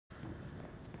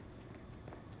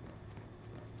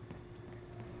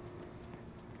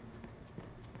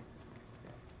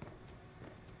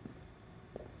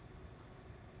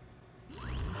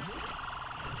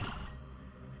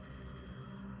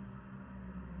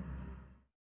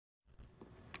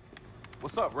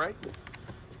What's up, Ray?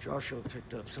 Joshua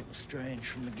picked up something strange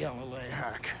from the Galilei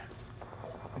hack.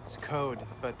 It's code,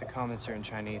 but the comments are in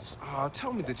Chinese.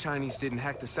 Tell me the Chinese didn't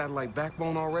hack the satellite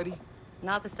backbone already?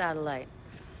 Not the satellite.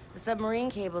 The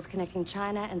submarine cables connecting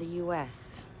China and the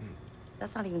U.S.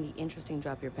 That's not even the interesting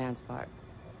drop-your-pants part.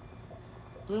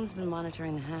 Bloom's been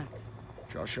monitoring the hack.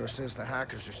 Joshua says the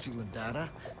hackers are stealing data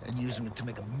and using it to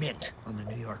make a mint on the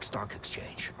New York Stock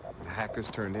Exchange. The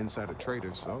hackers turned insider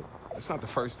traders, so it's not the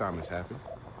first time it's happened.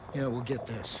 Yeah, we'll get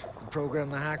this. The program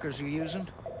the hackers are using?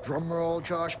 Drum roll,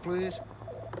 Josh, please.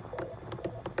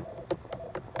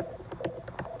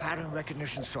 Pattern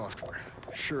recognition software.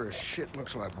 Sure as shit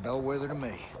looks like Bellwether to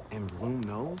me. And Bloom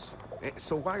knows?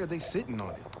 So why are they sitting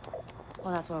on it?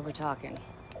 Well, that's why we're talking.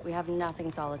 We have nothing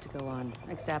solid to go on,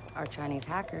 except our Chinese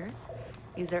hackers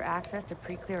use their access to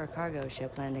pre-clear a cargo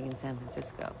ship landing in San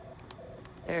Francisco.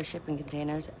 Their shipping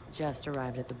containers just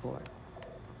arrived at the port.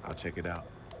 I'll check it out.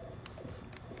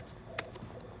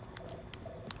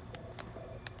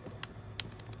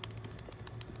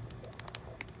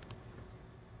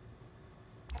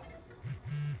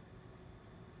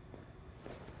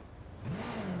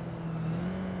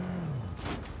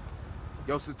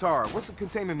 Yo, Satara, what's the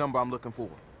container number I'm looking for?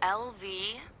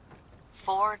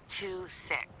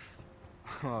 LV-426.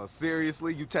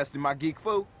 Seriously? You testing my geek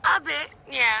foo? A bit,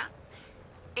 yeah.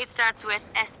 It starts with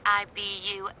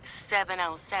SIBU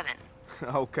 707.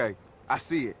 Okay, I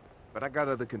see it. But I got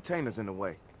other containers in the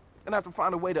way. Gonna have to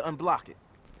find a way to unblock it.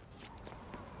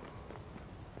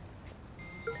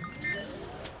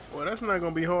 Well, that's not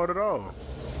gonna be hard at all.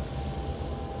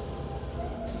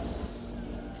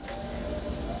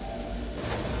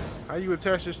 How you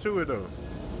attach this to it, though?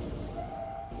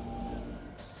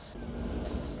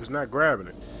 It's not grabbing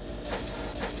it.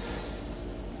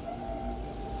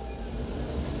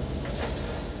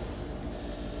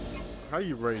 How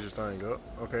you raise this thing up?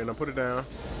 Okay, now put it down.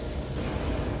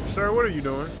 Sir, what are you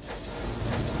doing?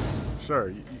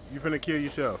 Sir, you finna kill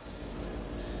yourself.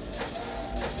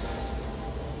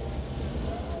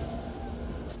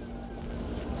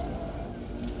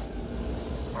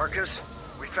 Marcus,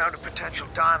 we found a potential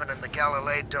diamond in the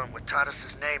Galilei dump with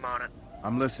Titus's name on it.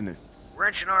 I'm listening.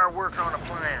 Wrench and I are working on a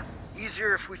plan.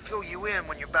 Easier if we fill you in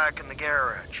when you're back in the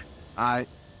garage. Alright.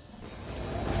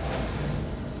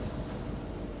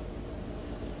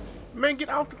 Man, get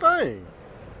out the thing.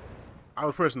 I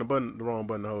was pressing the wrong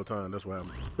button the whole time. That's what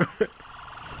happened.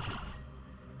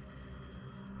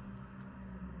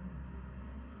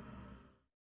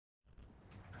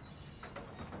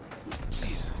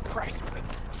 Jesus Christ.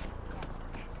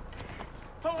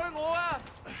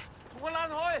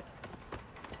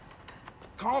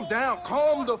 Calm down.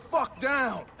 Calm the fuck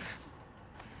down.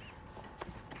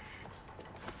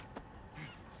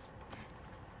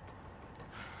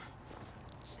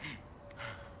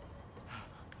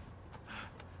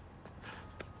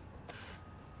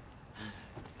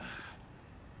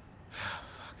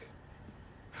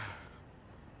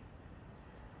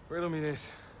 Riddle me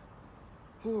this.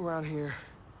 Who around here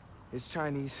is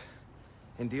Chinese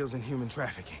and deals in human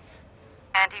trafficking?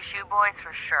 Anti-shoe boys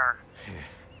for sure. Yeah.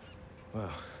 Well,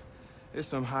 it's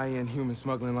some high-end human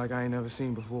smuggling like I ain't never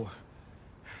seen before.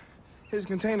 His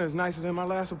container is nicer than my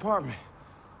last apartment.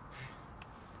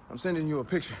 I'm sending you a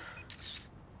picture.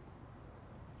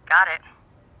 Got it.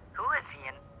 Who is he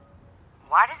and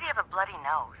why does he have a bloody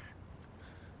nose?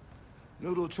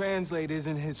 Noodle Translate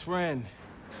isn't his friend.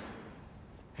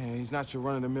 And he's not your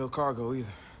run-of-the-mill cargo either.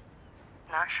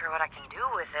 Not sure what I can do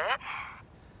with it.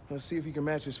 Let's see if you can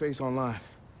match his face online.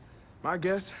 My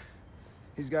guess,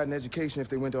 he's got an education if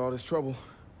they went to all this trouble.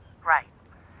 Right.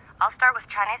 I'll start with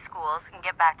Chinese schools and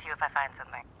get back to you if I find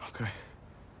something. Okay.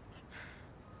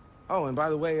 Oh, and by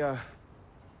the way,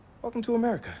 welcome to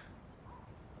America.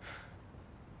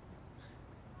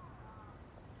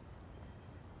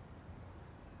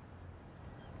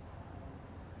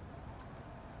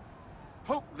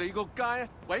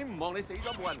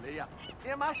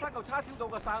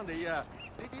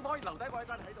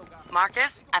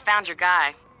 Marcus, I found your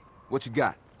guy. What you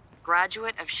got?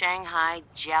 Graduate of Shanghai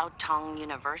Jiao Tong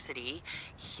University.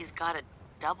 He's got a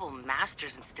double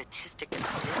master's in statistics and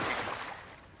business.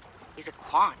 He's a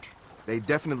quant. They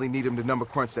definitely need him to number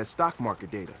crunch that stock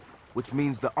market data, which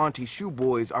means the Auntie Shoe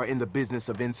Boys are in the business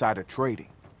of insider trading.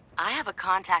 I have a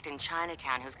contact in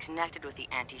Chinatown who's connected with the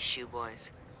Anti-Shoe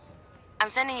Boys. I'm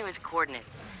sending you his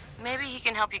coordinates. Maybe he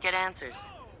can help you get answers.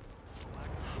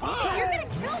 You're gonna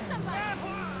kill somebody!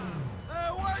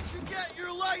 Where'd you get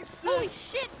your license? Holy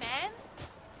shit, man!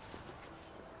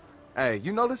 Hey,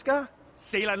 you know this guy?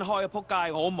 死撚開啊！仆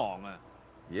街，我好忙啊！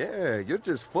 Yeah, you're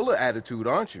just full of attitude,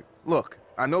 aren't you? Look,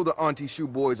 I know the Auntie Shoe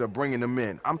boys are bringing them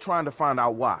in. I'm trying to find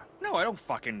out why. No, I don't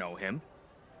fucking know him.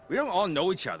 We don't all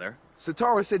know each other.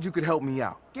 Satara said you could help me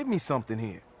out. Give me something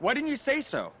here. Why didn't you say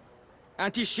so?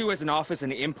 Auntie Shoe has an office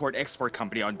in an import-export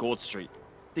company on Gold Street.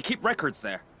 They keep records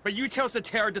there. But you tell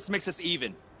Satara this makes us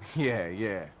even.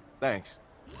 Yeah. Thanks.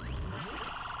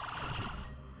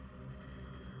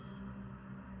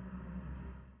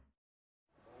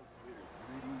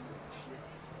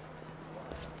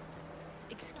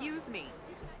 Excuse me.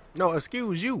 No,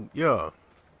 excuse you. Yeah,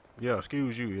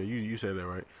 excuse you. Yeah, you said that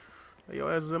right. Hey, your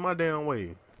ass is in my damn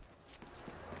way.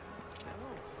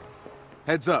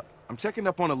 Heads up. I'm checking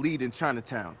up on a lead in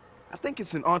Chinatown. I think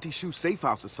it's an Auntie Shoe safe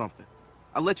house or something.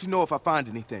 I'll let you know if I find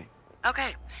anything.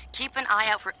 Okay, keep an eye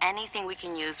out for anything we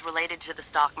can use related to the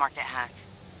stock market hack.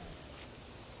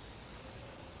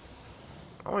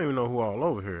 I don't even know who all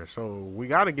over here, so we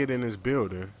gotta get in this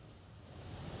building,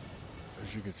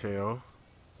 as you can tell.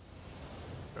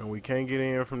 And we can't get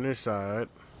in from this side.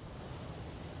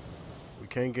 We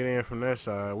can't get in from that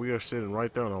side. We are sitting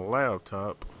right there on a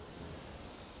laptop.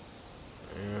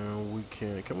 And we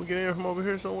can we get in from over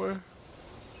here somewhere?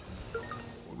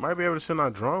 We might be able to send our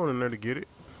drone in there to get it.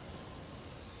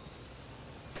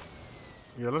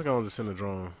 Yeah, let's go and just send a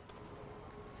drone.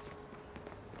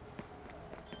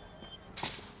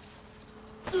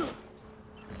 It's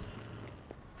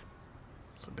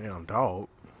a damn dog.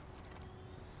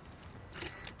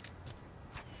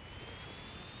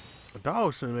 A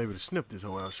dog shouldn't be able to sniff this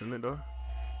whole out, shouldn't it, though?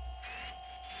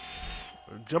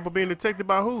 Jumper being detected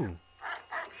by who?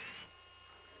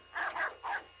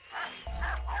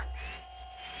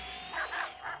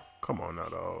 Come on now,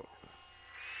 dog.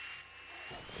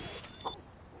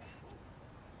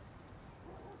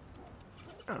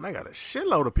 Man, I got a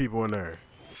shitload of people in there.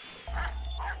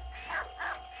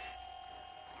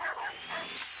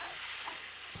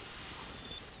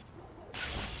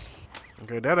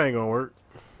 Okay, that ain't gonna work.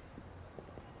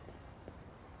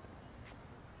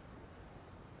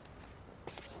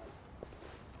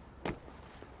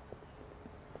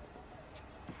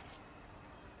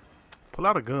 Pull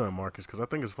out a gun, Marcus, because I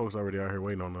think there's folks already out here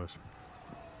waiting on us.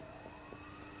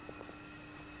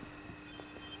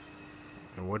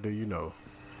 And what do you know?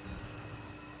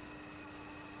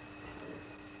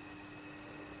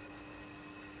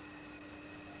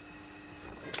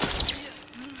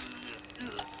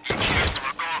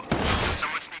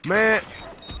 Man.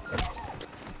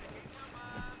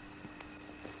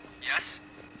 Yes?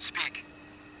 Speak.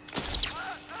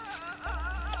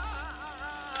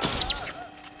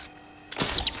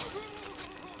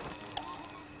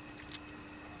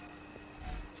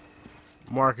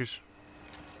 Marcus.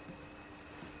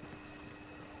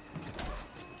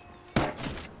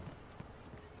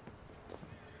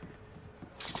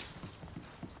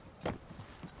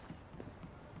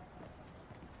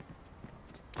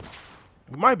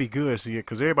 We might be good, see it,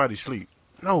 because everybody's asleep.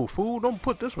 No, fool, don't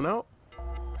put this one out.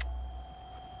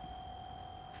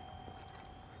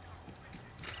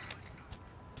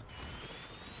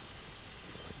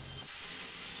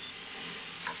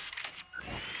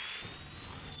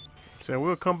 Say,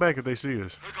 we'll come back if they see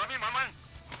us.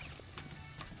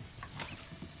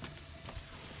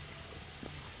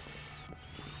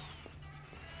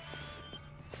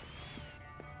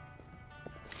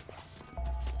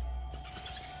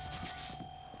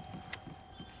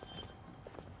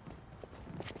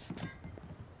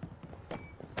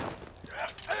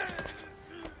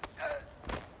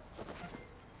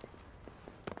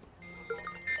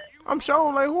 I'm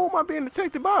sure, like, who am I being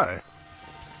detected by?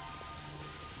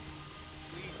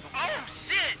 Oh,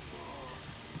 shit!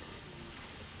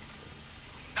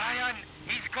 Diane,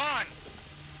 he's gone!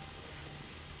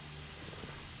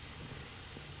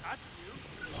 That's you.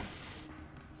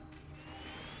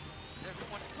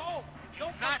 Everyone's cold.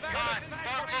 He's not gone.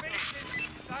 Start looking.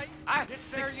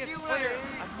 This area is clear.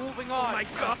 I'm moving on. Oh my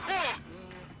God.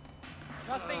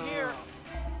 Nothing here.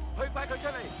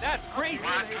 That's crazy.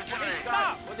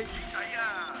 Stop.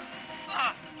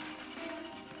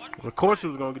 Of course it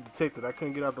was gonna get detected. I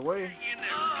couldn't get out the way.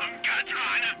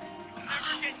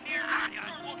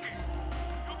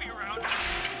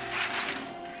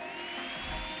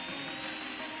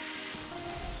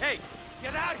 Hey,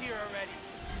 get out here already.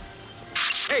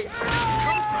 Hey.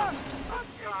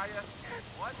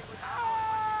 What?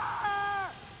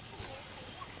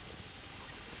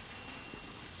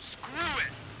 Screw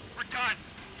it. We're done.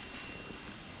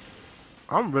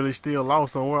 I'm really still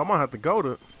lost on where I'm gonna have to go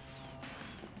to.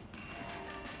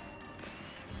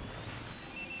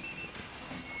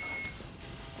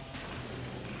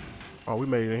 Oh, we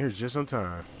made it in here just in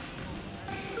time.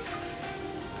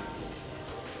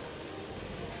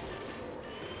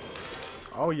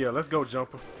 Oh yeah, let's go,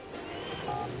 Jumper.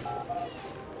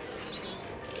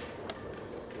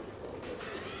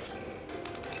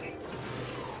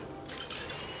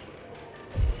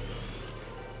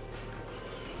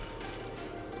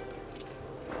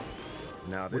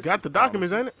 Now, We this got the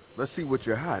documents, ain't it? Let's see what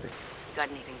you're hiding. You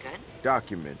got anything good?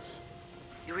 Documents.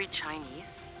 You read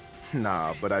Chinese?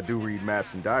 Nah, but I do read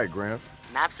maps and diagrams.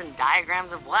 Maps and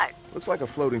diagrams of what? Looks like a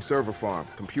floating server farm.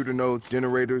 Computer nodes,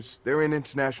 generators. They're in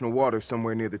international waters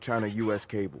somewhere near the China-US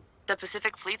cable. The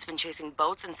Pacific Fleet's been chasing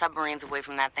boats and submarines away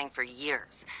from that thing for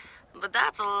years. But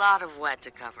that's a lot of wet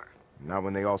to cover. Not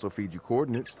when they also feed you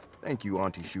coordinates. Thank you,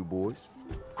 Auntie Shoe Boys.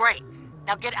 Great.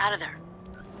 Now get out of there.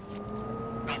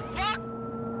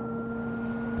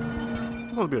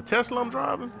 Supposed to be a Tesla I'm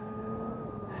driving.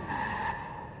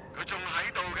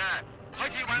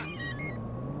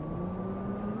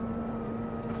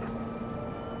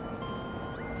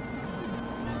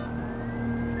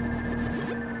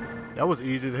 That was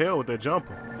easy as hell with that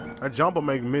jumper. That jumper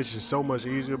make missions so much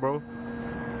easier, bro.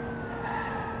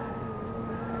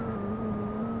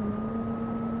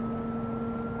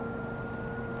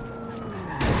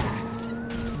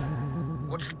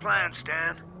 What's the plan,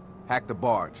 Stan? Hack the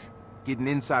barge. Get an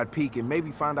inside peek and maybe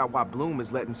find out why Bloom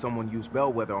is letting someone use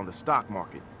Bellwether on the stock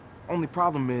market. Only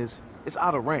problem is, it's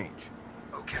out of range.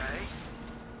 Okay.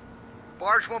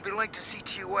 Barge won't be linked to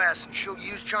CTOS and she'll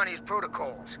use Chinese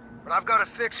protocols. But I've got a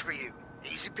fix for you.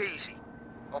 Easy peasy.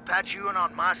 I'll patch you in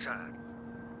on my side.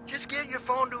 Just get your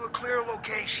phone to a clear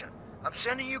location. I'm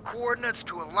sending you coordinates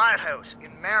to a lighthouse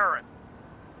in Marin.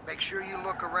 Make sure you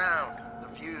look around. The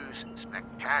view's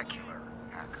spectacular,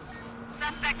 hacker.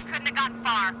 Suspect couldn't have gotten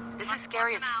far. This is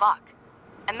scary as fuck.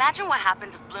 Imagine what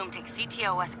happens if Bloom takes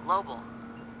CTOS global.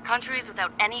 Countries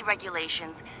without any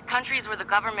regulations, countries where the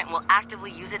government will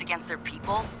actively use it against their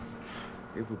people.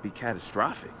 It would be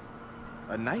catastrophic.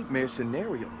 A nightmare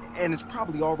scenario, and it's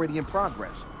probably already in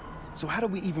progress. So how do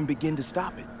we even begin to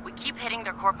stop it? We keep hitting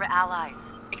their corporate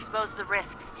allies, expose the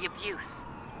risks, the abuse.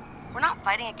 We're not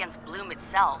fighting against Bloom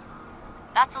itself.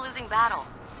 That's a losing battle.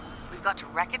 We've got to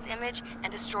wreck its image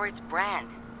and destroy its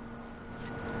brand.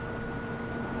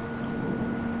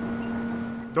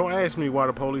 Don't ask me why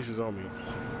the police is on me.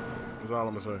 That's all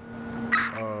I'm gonna say.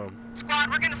 Squad,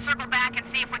 we're gonna circle back and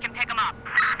see if we can pick them up.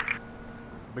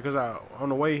 Because on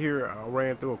the way here, I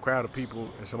ran through a crowd of people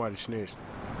and somebody snitched.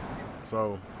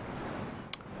 So,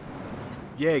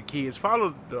 yeah, kids,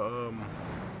 follow the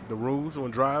rules when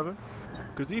driving.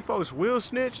 Because these folks will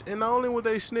snitch, and not only will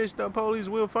they snitch, the police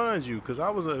will find you. Because I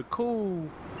was a cool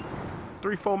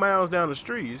 3-4 miles down the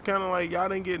street. It's kind of like y'all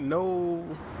didn't get no...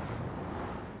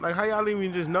 Like, how y'all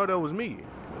even just know that was me?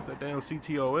 What's that damn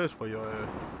CTOS for your ass?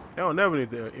 They don't never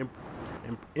need to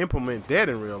implement that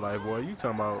in real life, boy. You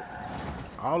talking about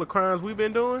all the crimes we've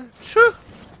been doing? Shoo!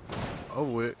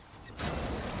 Over with.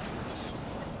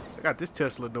 I got this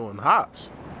Tesla doing hops.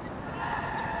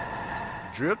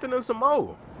 Drifting and some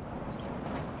more.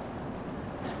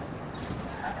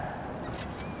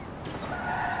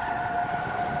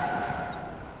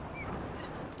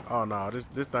 Oh no, this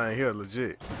thing here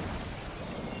legit.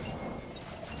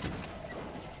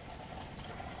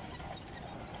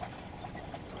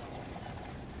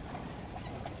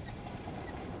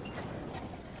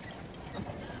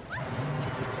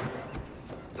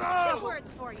 Two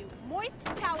words for you. Moist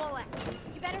towelette.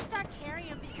 You better start carrying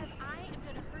them because I am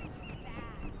gonna hurt you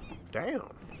bad. Damn.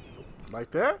 Like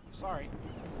that? Sorry.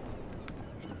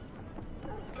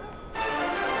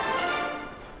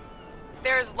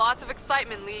 There's lots of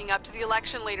excitement leading up to the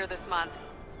election later this month.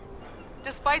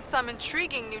 Despite some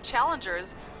intriguing new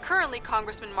challengers, currently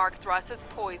Congressman Mark Thruss is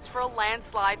poised for a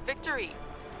landslide victory.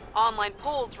 Online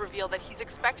polls reveal that he's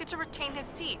expected to retain his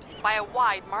seat by a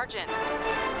wide margin.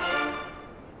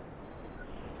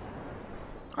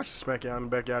 I should smack y'all in the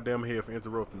back of y'all damn head for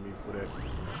interrupting me for that.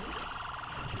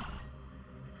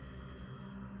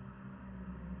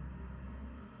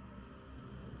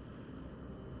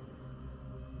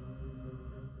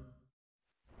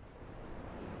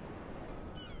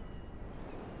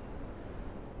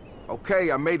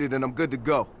 Okay, I made it and I'm good to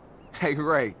go. Hey,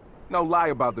 Ray, no lie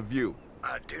about the view.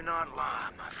 I do not lie,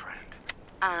 my friend.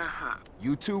 Uh-huh.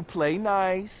 You two play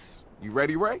nice. You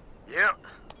ready, Ray? Yep.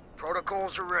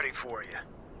 Protocols are ready for you.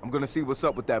 I'm gonna see what's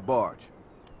up with that barge.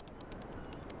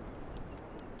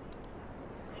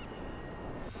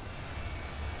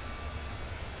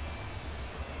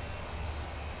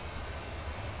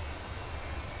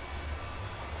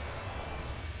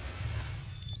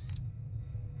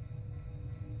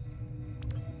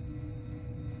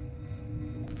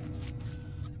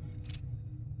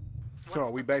 So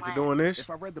are we back to doing this? If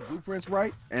I read the blueprints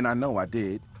right, and I know I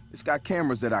did, it's got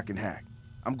cameras that I can hack.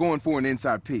 I'm going for an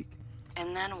inside peek.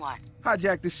 And then what?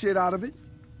 Hijack the shit out of it.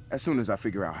 As soon as I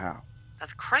figure out how.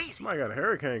 That's crazy. Somebody got a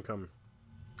hurricane coming.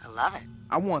 I love it.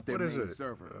 I want their What is main it?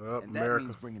 server. And America. that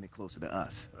means bringing it closer to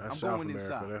us. That's I'm South going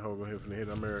America. inside. That hoe gonna hit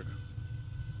America.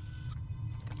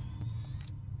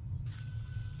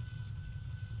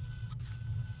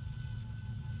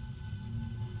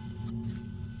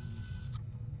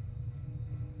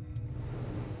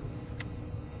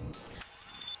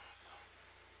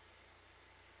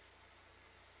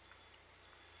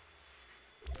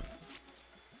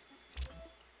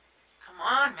 Come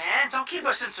on, man. Don't keep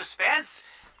us in suspense.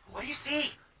 What do you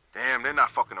see? Damn, they're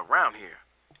not fucking around here.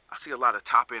 I see a lot of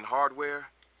top-end hardware.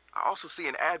 I also see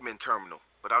an admin terminal,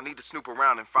 but I'll need to snoop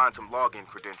around and find some login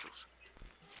credentials.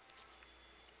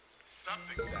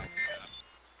 Something's acting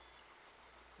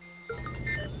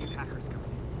up. Hackers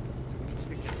coming in, so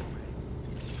we need to get them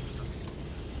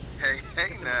away.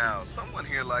 Hey now, someone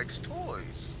here likes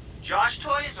toys. Josh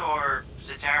toys or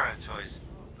Zatara toys?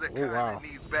 The Oh, kind wow. that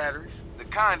needs batteries. The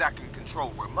kind I can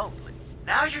control remotely.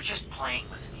 Now you're just playing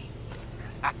with me.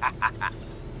 I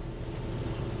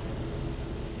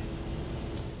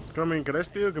mean, cause that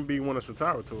still can be one of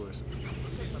Satara toys.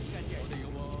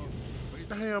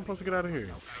 The hell I'm supposed to get out of here?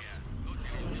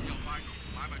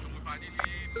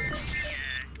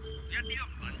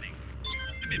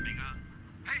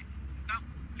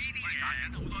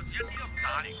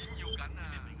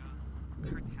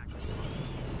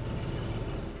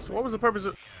 So what was the purpose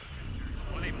of...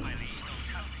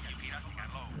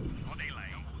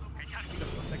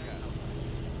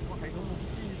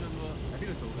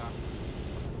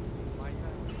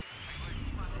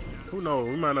 Who knows?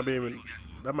 We might not be even...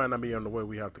 That might not be on the way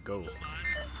we have to go.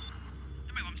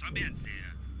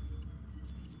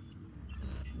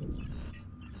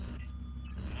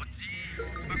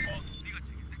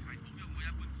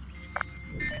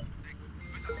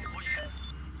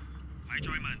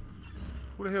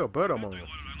 Who the hell bird I'm on?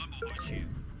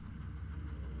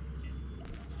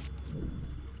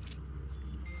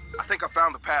 I think I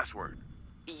found the password.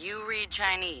 You read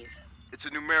Chinese. It's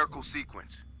a numerical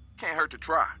sequence. Can't hurt to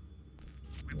try.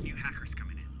 We have new hackers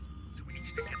coming in, so we need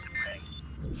you to get them ready.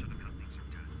 Show them how things are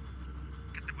done.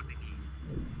 Get them what they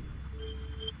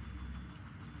need.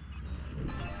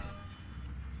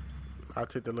 I'll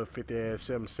take the little 50-ass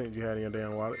 7 cents you had in your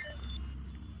damn wallet.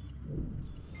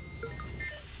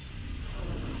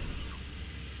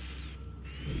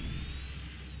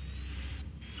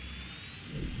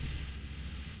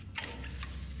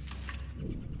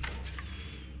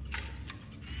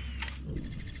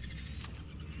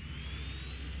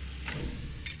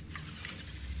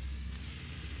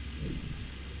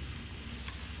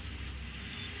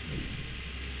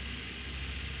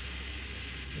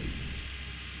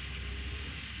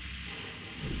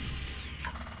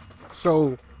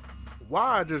 So,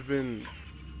 why I just been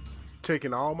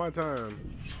taking all my time?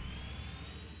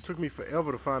 Took me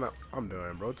forever to find out. I'm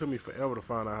done, bro. It took me forever to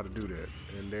find out how to do that.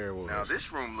 And there it was. Now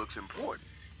this room looks important.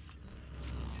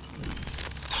 There are 2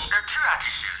 active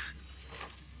shoes.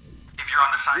 If you're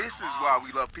on the side This is why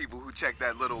we love people who check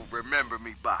that little remember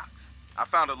me box. I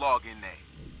found a login name.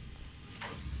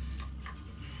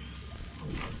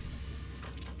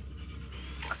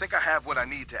 I think I have what I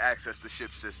need to access the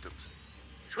ship's systems.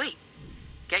 Sweet.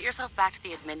 Get yourself back to the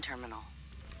admin terminal.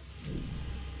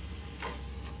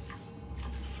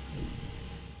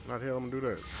 How the hell I'm gonna do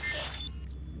that?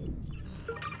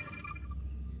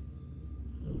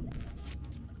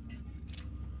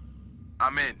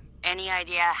 I'm in. Any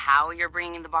idea how you're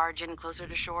bringing the barge in closer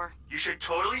to shore? You should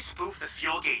totally spoof the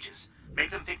fuel gauges.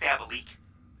 Make them think they have a leak.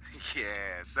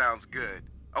 Yeah, sounds good.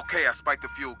 Okay, I spiked the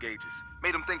fuel gauges.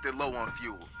 Made them think they're low on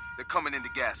fuel. They're coming in to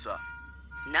gas up.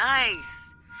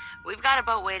 Nice. We've got a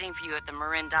boat waiting for you at the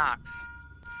Marin docks.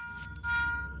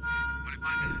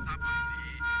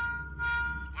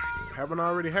 Haven't I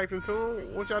already hacked into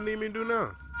him? What y'all need me to do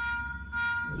now?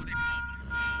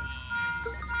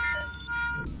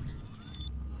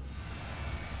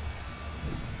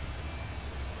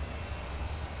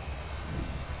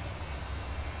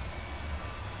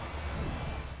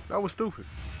 That was stupid.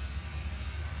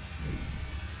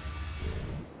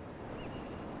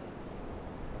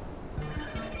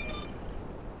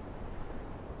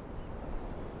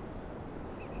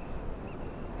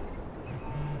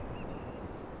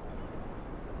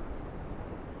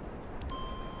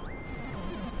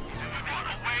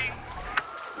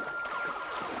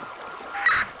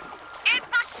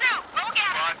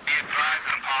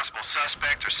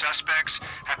 Suspect or suspects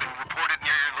have been reported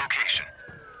near your location.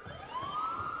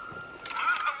 Use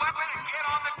the weapon and get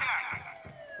on the deck.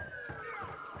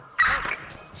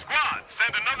 Squad,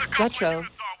 send another couple Retro. of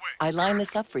units our way. I lined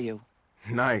this up for you.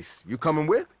 Nice. You coming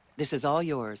with? This is all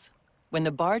yours. When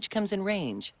the barge comes in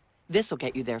range, this will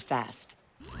get you there fast.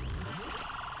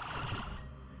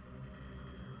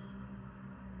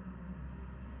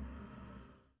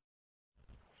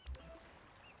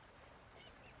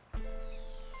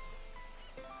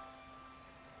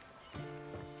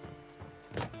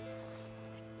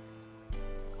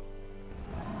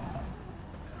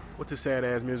 What's the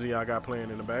sad-ass music y'all got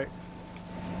playing in the back?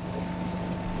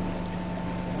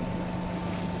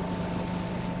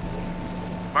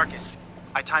 Marcus,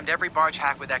 I timed every barge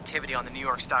hack with activity on the New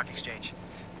York Stock Exchange.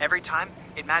 Every time,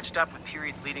 it matched up with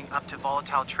periods leading up to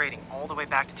volatile trading all the way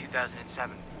back to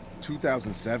 2007.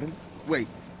 2007? Wait,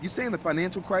 you saying the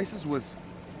financial crisis was...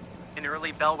 An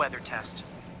early bellwether test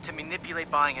to manipulate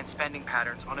buying and spending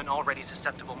patterns on an already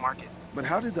susceptible market. But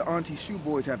how did the Auntie Shoe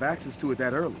boys have access to it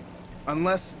that early?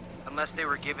 Unless they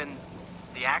were given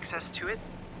the access to it?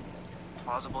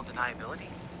 Plausible deniability?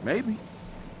 Maybe.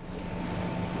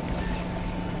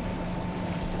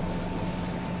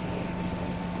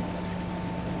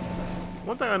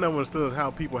 One thing I never understood is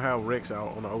how people have wrecks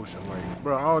out on the ocean. Like,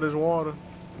 bro, all this water,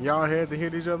 y'all had to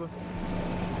hit each other?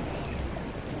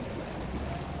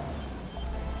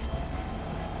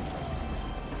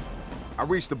 I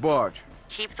reached the barge.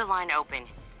 Keep the line open.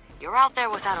 You're out there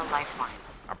without a lifeline.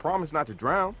 I promise not to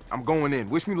drown. I'm going in.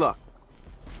 Wish me luck.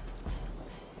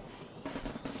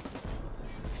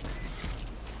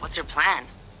 What's your plan?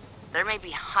 There may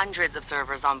be hundreds of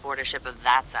servers on board a ship of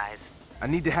that size. I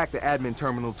need to hack the admin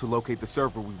terminal to locate the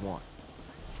server we want.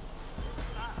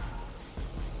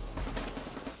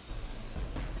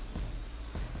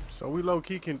 So we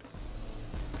low-key can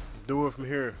do it from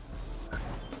here.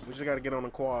 We just gotta get on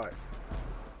the quad.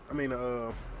 I mean,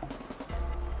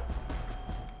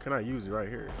 can I use it right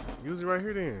here? Use it right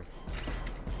here then.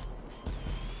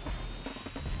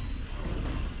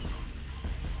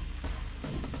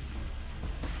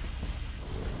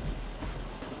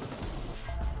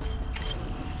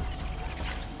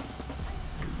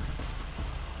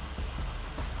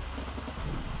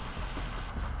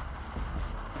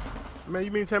 Man,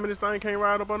 you mean tell me this thing can't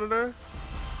ride up under there?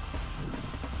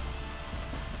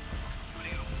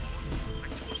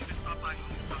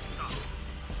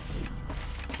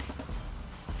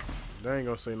 They ain't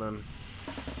gonna say nothing.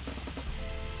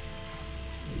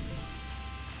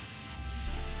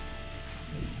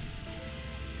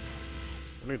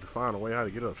 I need to find a way how to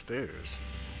get upstairs.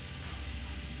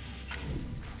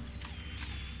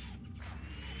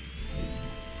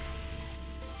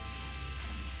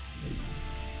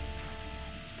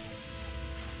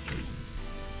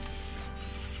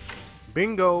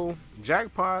 Bingo!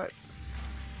 Jackpot!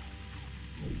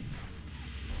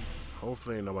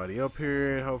 Hopefully ain't nobody up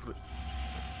here. Hopefully.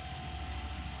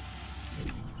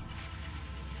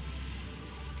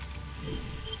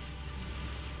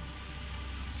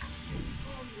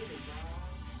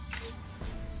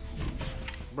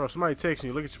 Bro, somebody texting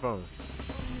you. Look at your phone.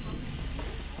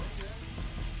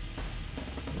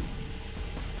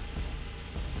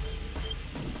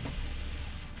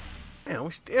 Damn,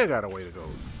 we still got a way to go.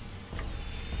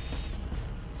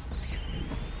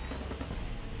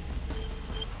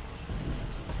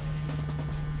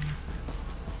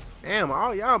 Damn,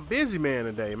 all y'all busy man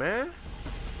today, man.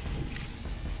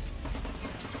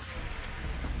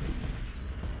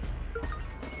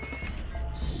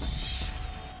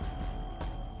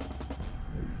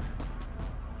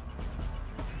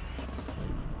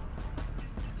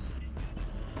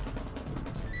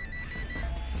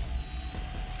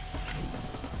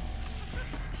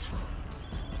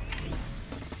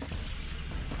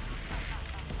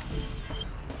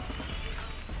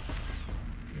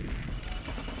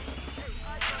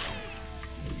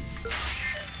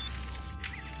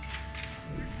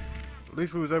 At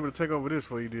least we was able to take over this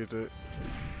before you did that.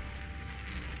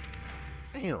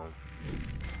 Damn.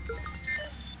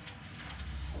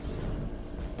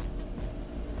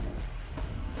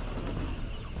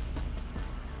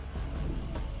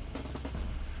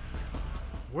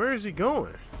 Where is he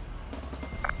going?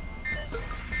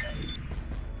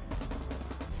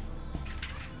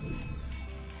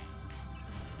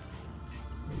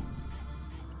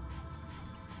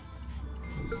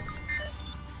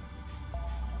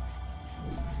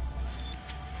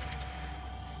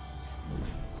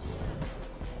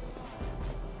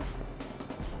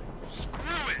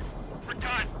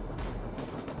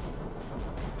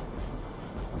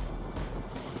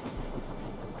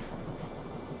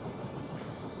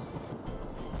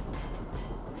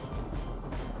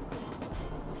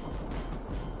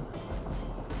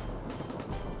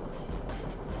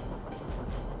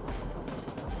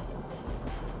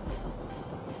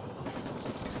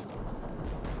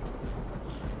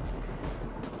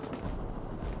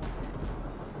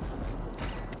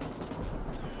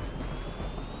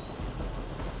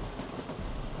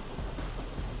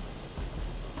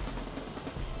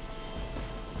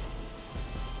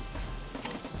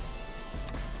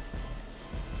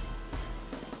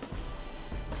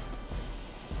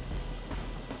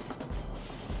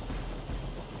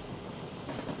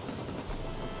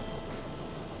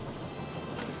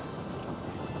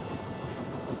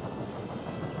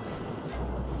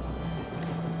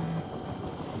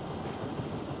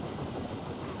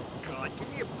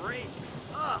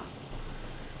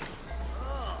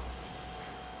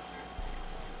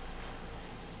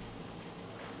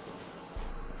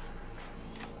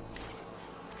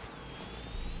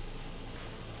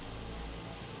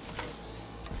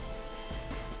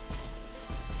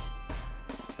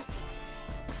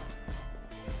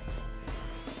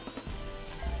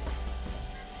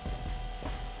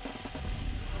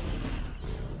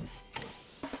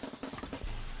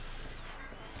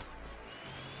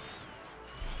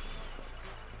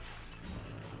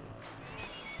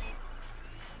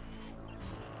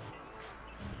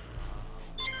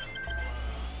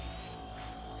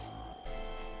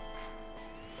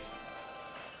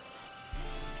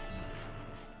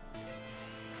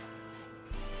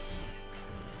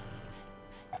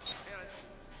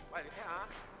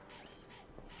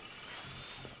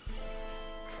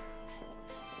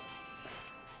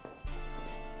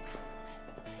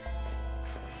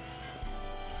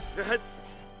 That's...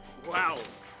 wow.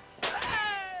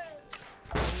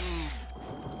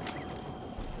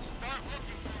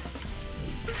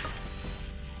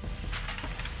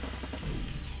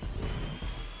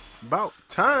 About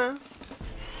time.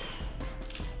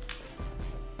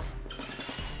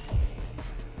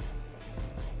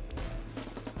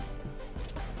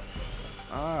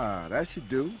 Ah, that should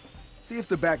do. See if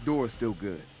the back door is still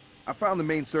good. I found the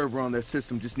main server on their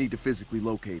system, just need to physically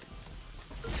locate it.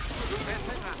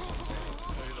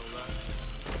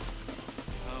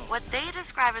 What they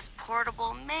describe as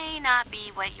portable may not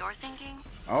be what you're thinking.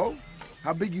 Oh?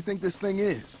 How big you think this thing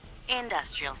is?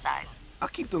 Industrial size. I'll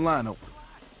keep the line open.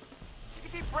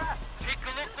 Take a deep breath. Take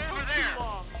a look over there.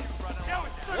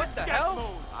 What the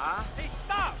hell? Huh? Hey,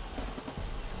 stop!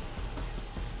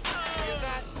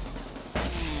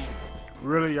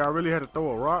 Really? Y'all really had to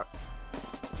throw a rock?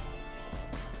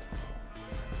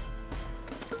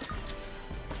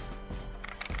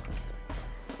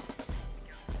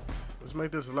 Let's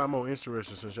make this a lot more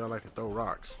interesting since y'all like to throw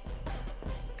rocks.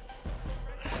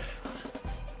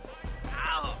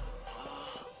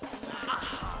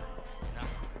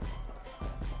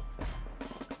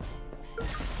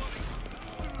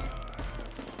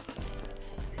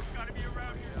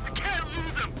 I can't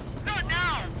lose him! Not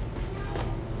now!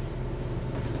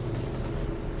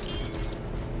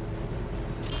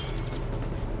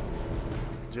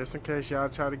 Just in case y'all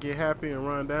try to get happy and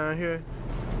run down here,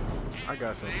 I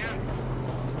got something.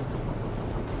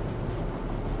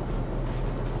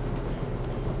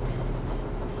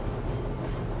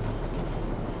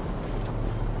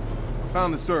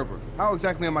 Found the server. How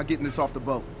exactly am I getting this off the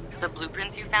boat? The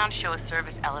blueprints you found show a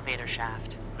service elevator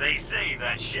shaft. They say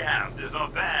that shaft is a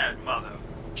bad mother.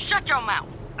 Shut your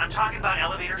mouth! I'm talking about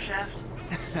elevator shaft.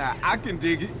 I can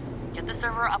dig it. Get the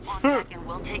server up on deck and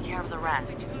we'll take care of the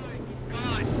rest.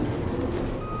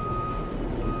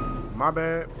 My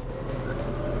bad.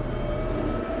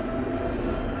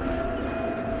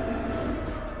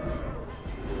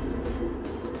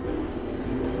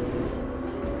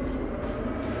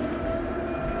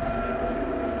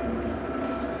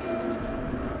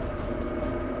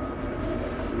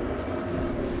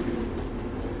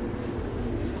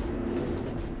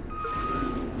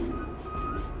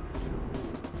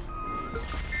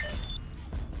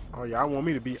 Oh, y'all want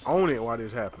me to be on it while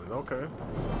this happens. Okay.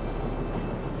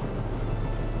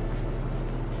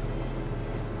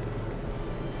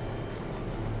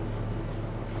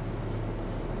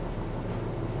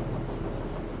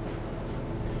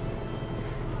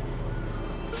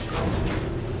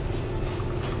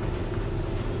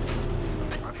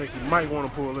 I think you might want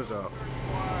to pull this out.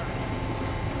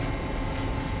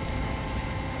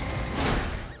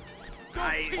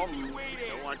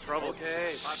 Don't want trouble.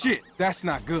 Okay. Shit, that's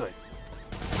not good.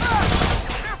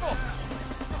 Careful!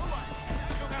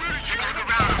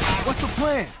 What's the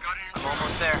plan? I'm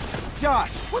almost there.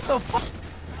 Josh, what the fuck?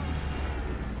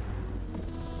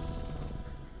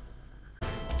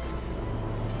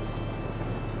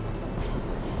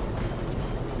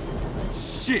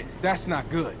 Shit, that's not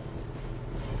good.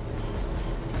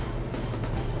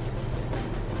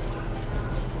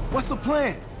 What's the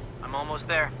plan? I'm almost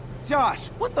there. Josh,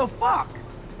 what the fuck?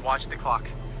 Watch the clock.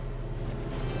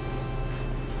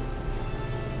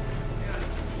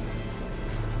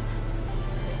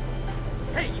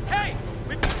 Hey, hey!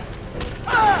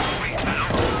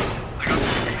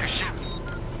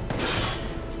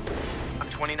 I'm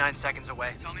 29 seconds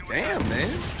away. Damn, man.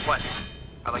 What?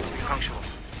 I like to be punctual.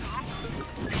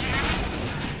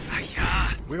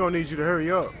 We're gonna need you to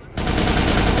hurry up.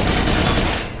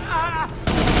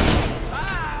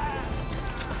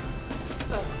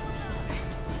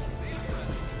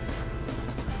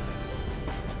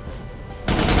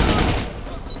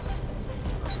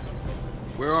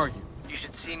 Where are you? You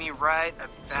should see me right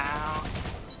about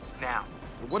now.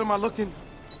 What am I looking?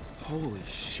 Holy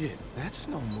shit, that's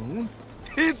no moon.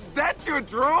 Is that your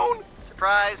drone?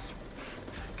 Surprise!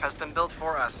 Custom built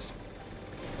for us.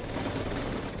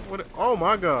 What? Oh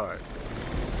my God.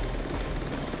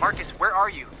 Marcus, where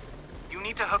are you? You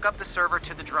need to hook up the server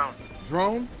to the drone.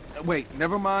 Drone? Wait,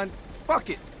 never mind. Fuck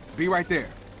it. Be right there.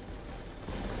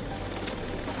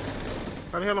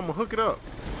 How the hell I'm gonna hook it up?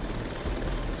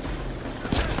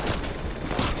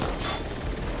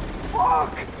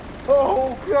 Fuck!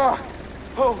 Oh, God!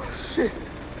 Oh, shit!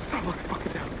 Stop looking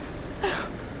fucking down.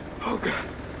 Oh, God.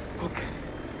 Okay.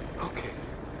 Okay.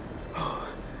 Oh.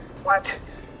 What?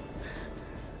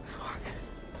 Fuck.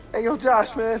 Hey, yo,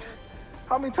 Josh, man.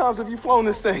 How many times have you flown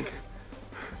this thing?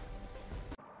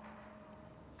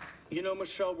 You know,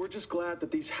 Michelle, we're just glad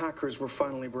that these hackers were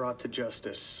finally brought to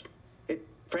justice. It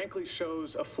frankly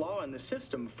shows a flaw in the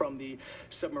system, from the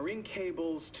submarine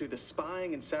cables to the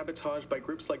spying and sabotage by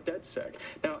groups like DedSec.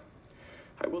 Now,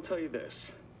 I will tell you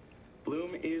this.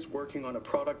 Bloom is working on a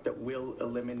product that will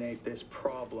eliminate this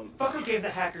problem. Fucker gave the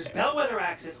hackers bellwether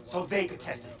access so they could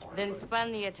test it for Then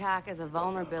spun the attack as a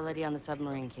vulnerability on the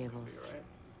submarine cables.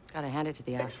 Gotta hand it to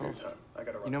the asshole.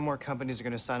 You know more companies are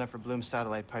gonna sign up for Bloom's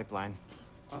satellite pipeline.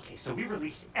 Okay, so we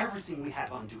release everything we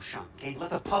have on Duchamp, okay? Let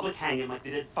the public hang him like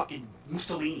they did fucking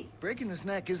Mussolini. Breaking his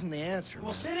neck isn't the answer.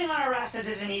 Well, sitting on our asses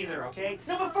isn't either, okay?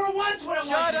 No, but for once, what I want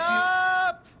you Shut to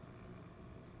up!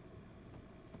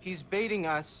 He's baiting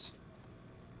us.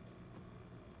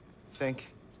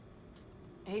 Think.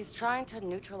 He's trying to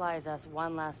neutralize us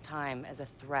one last time as a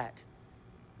threat.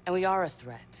 And we are a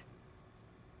threat.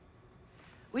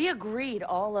 We agreed,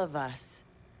 all of us,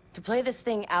 to play this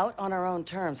thing out on our own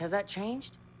terms. Has that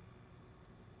changed?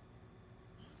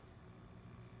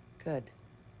 Good.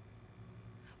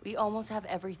 We almost have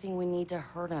everything we need to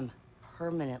hurt him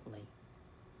permanently.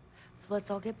 So let's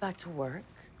all get back to work,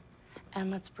 and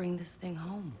let's bring this thing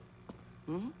home.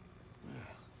 Hmm?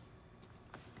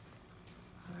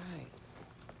 All right.